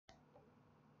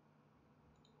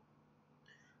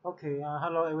Okay,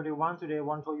 hello everyone. Today I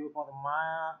want to show you for the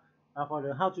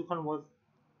how to convert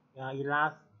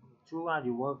Elas to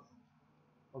RDWorks.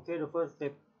 Okay, the first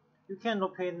step, you can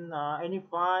open any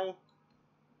file.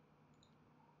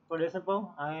 For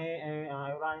example,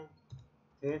 I write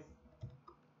test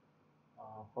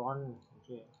font.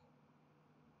 Okay,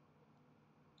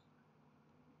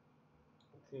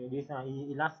 this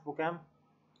Elas program.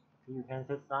 You can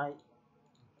set size.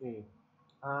 Okay,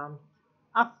 um,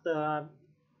 after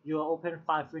your open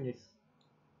file finish,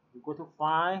 you go to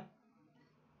File,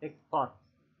 Export,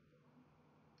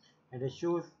 and then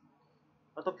choose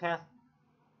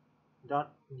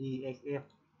AutoCAD.dxf.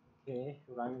 Okay,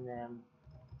 write name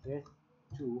test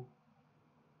 2,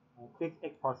 click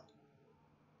export.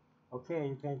 Okay,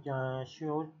 you can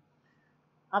choose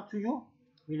up to you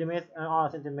millimeters or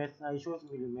centimeters. I choose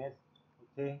millimeters.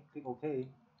 Okay, click OK.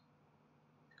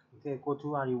 Okay, go to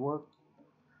RDWork,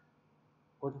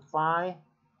 go to File,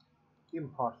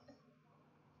 Import.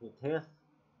 Okay, test,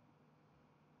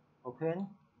 open.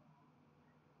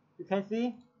 You can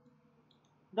see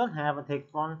don't have a text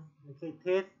font. Okay,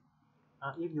 test.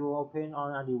 If you open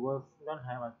on RDWorks, don't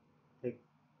have a text.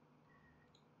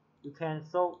 You can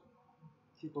so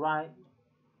click right,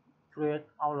 create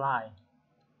outline.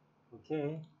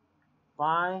 Okay,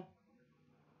 File,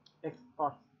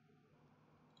 export,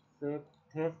 save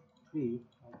test 3.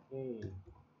 Okay,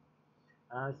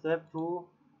 save to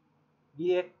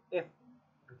dxf.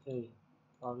 Okay,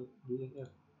 sorry, dxf.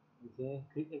 Okay,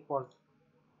 click export.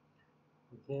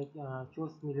 Okay,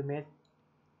 choose millimeter,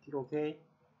 click OK.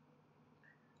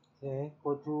 Okay,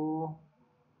 go to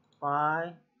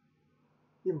File,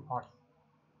 Import,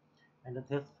 and the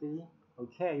test 3.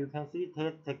 Okay, you can see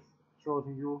test text show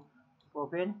to you.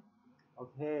 Open.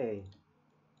 Okay,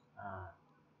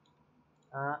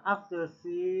 after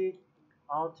see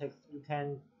all text, you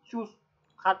can choose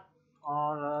cut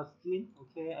or screen.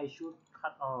 Okay, I choose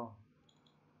cut all.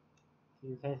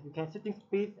 You can setting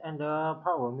speed and the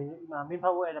power, min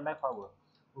power and the max power.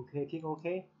 Okay, click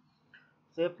OK.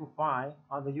 Save to file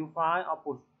or the U file or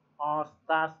put or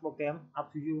start program,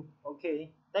 up to you. Okay,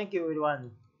 thank you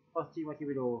everyone for watching my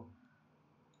video.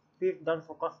 Please don't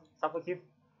forget subscribe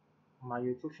my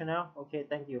YouTube channel. Okay,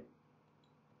 thank you.